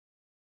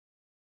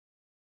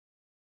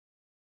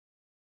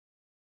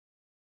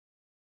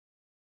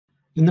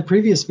In the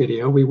previous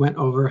video, we went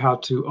over how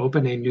to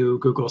open a new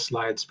Google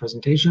Slides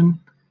presentation,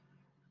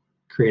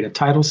 create a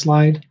title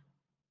slide,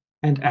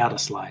 and add a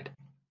slide.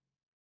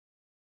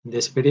 In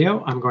this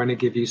video, I'm going to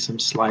give you some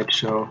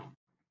slideshow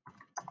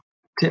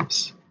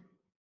tips.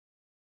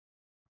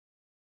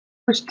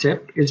 First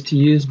tip is to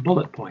use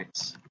bullet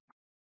points.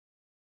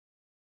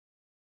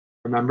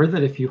 Remember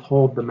that if you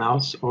hold the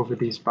mouse over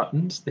these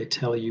buttons, they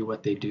tell you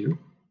what they do.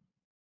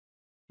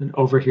 And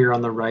over here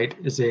on the right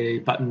is a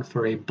button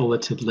for a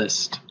bulleted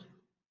list.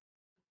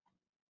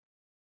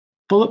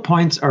 Bullet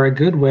points are a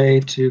good way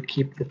to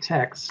keep the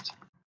text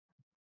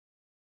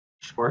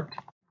short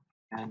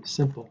and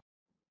simple.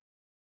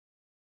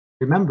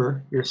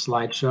 Remember, your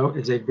slideshow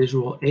is a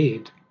visual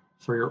aid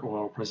for your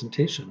oral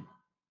presentation.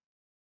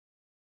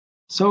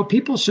 So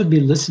people should be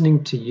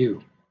listening to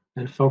you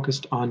and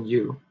focused on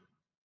you,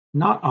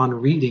 not on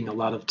reading a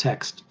lot of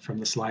text from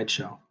the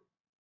slideshow.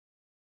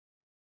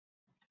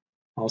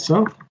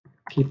 Also,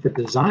 keep the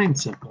design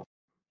simple.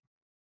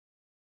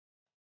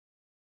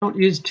 Don't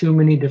use too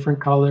many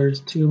different colors,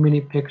 too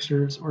many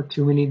pictures, or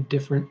too many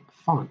different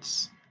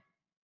fonts.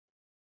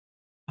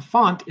 A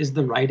font is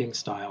the writing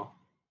style.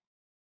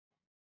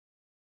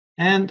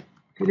 And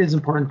it is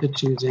important to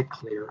choose a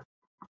clear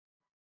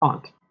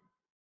font.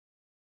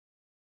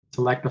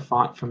 Select a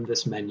font from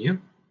this menu.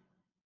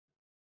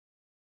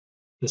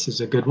 This is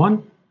a good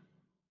one.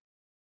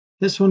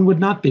 This one would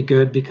not be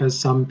good because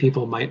some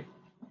people might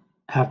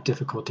have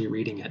difficulty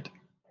reading it.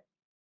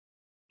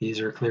 These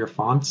are clear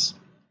fonts.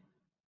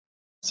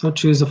 So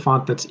choose a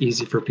font that's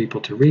easy for people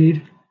to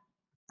read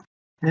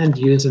and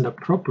use an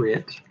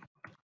appropriate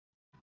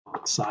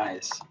font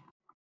size.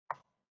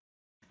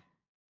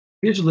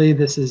 Usually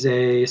this is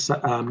a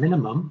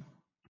minimum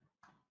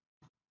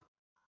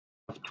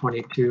of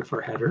 22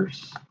 for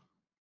headers,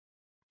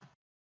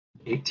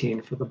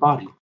 18 for the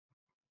body.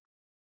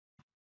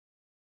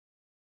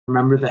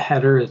 Remember, the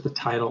header is the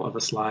title of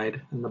a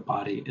slide and the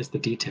body is the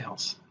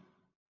details.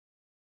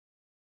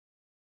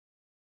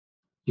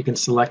 You can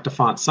select a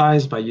font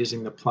size by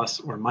using the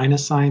plus or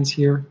minus signs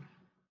here,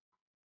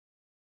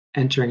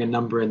 entering a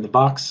number in the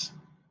box,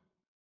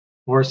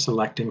 or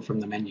selecting from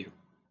the menu.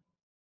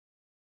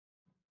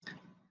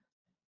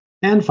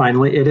 And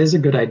finally, it is a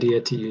good idea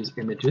to use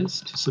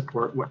images to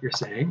support what you're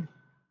saying,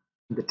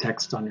 the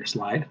text on your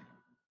slide.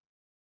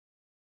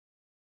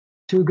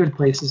 Two good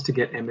places to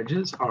get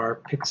images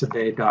are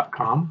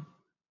pixabay.com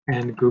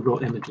and Google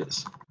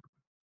Images.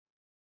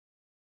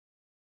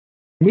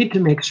 We need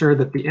to make sure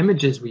that the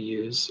images we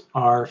use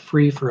are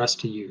free for us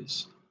to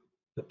use,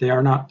 that they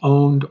are not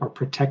owned or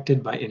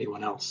protected by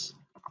anyone else.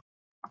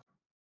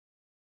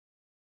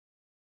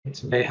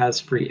 Pixabay has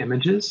free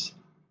images.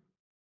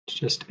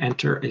 Just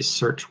enter a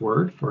search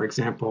word, for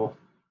example,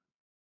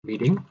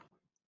 reading.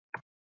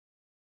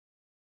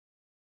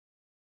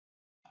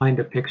 Find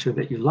a picture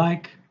that you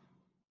like.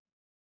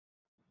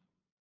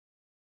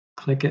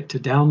 Click it to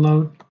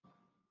download.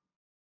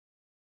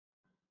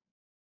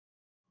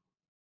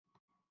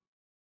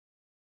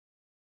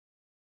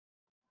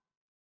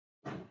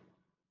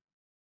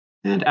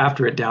 And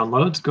after it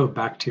downloads, go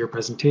back to your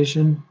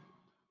presentation.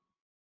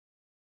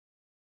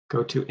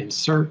 Go to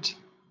Insert,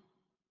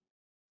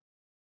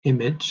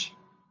 Image,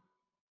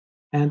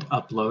 and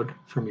Upload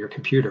from your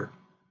computer.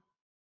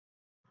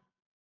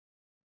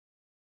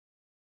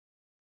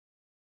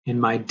 In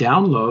my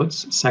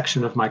Downloads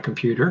section of my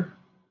computer,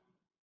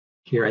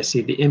 here I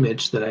see the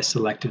image that I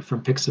selected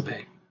from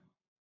Pixabay.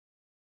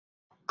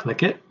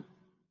 Click it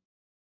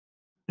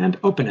and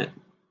open it.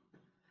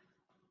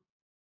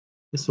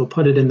 This will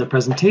put it in the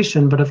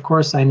presentation, but of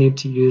course I need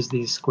to use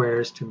these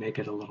squares to make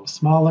it a little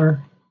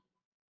smaller.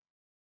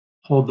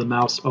 Hold the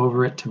mouse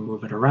over it to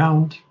move it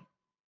around.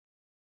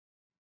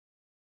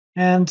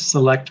 And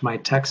select my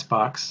text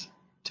box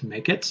to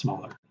make it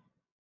smaller.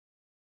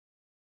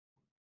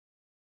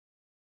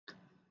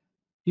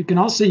 You can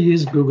also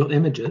use Google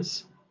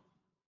Images,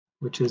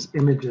 which is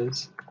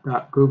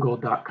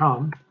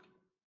images.google.com.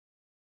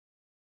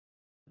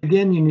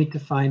 Again, you need to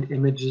find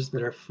images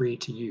that are free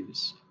to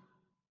use.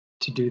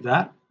 To do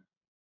that,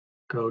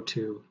 go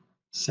to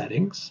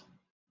Settings,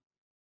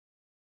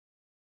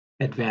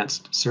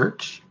 Advanced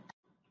Search,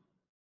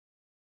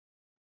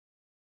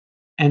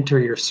 enter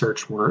your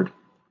search word,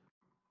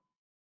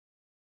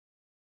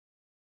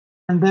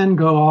 and then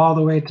go all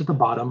the way to the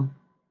bottom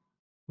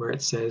where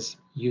it says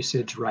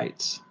Usage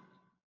Rights.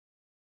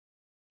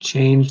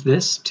 Change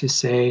this to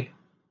say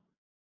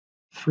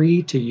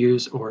free to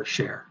use or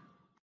share,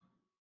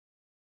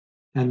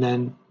 and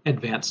then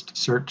Advanced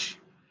Search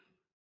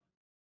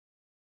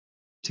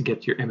to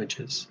get your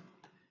images.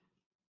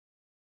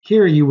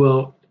 Here you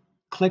will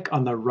click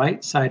on the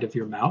right side of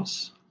your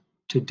mouse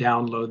to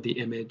download the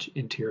image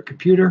into your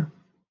computer,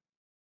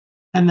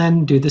 and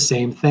then do the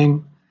same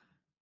thing.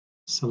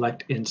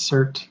 Select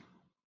Insert,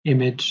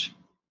 Image,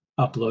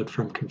 Upload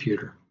from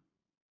computer.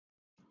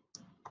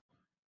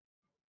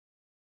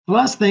 The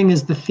last thing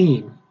is the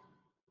theme.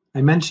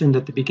 I mentioned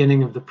at the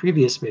beginning of the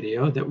previous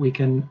video that we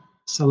can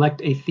select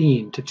a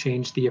theme to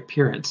change the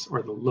appearance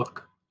or the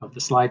look of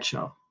the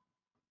slideshow.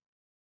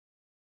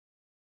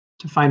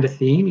 To find a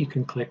theme, you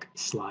can click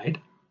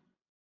Slide,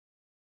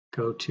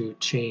 go to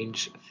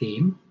Change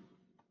Theme,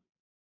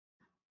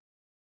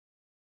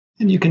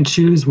 and you can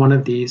choose one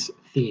of these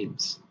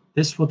themes.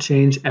 This will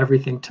change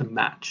everything to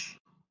match.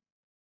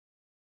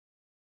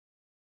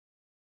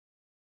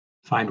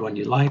 Find one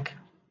you like,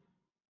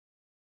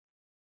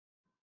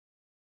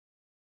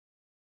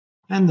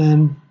 and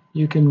then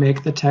you can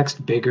make the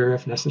text bigger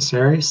if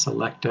necessary,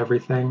 select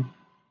everything.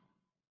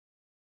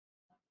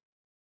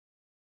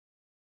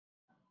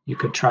 You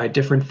could try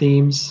different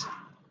themes.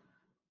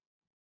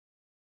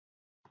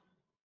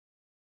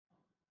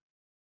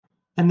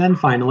 And then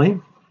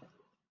finally,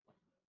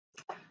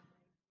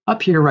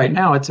 up here right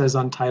now it says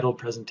Untitled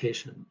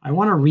Presentation. I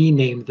want to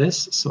rename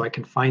this so I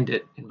can find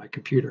it in my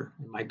computer,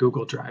 in my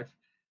Google Drive.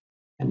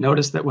 And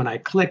notice that when I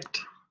clicked,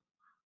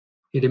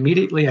 it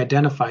immediately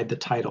identified the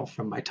title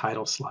from my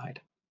title slide.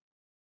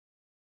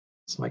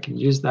 So I can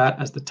use that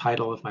as the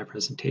title of my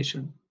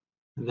presentation.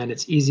 And then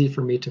it's easy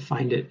for me to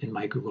find it in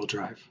my Google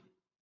Drive.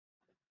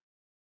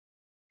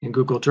 In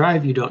Google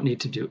Drive, you don't need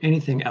to do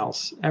anything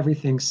else.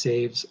 Everything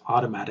saves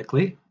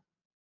automatically.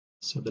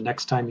 So the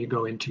next time you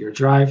go into your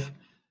Drive,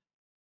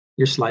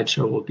 your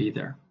slideshow will be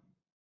there.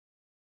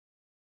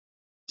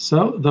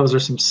 So those are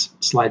some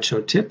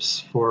slideshow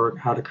tips for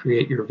how to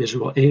create your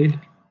visual aid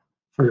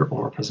for your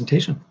oral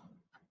presentation.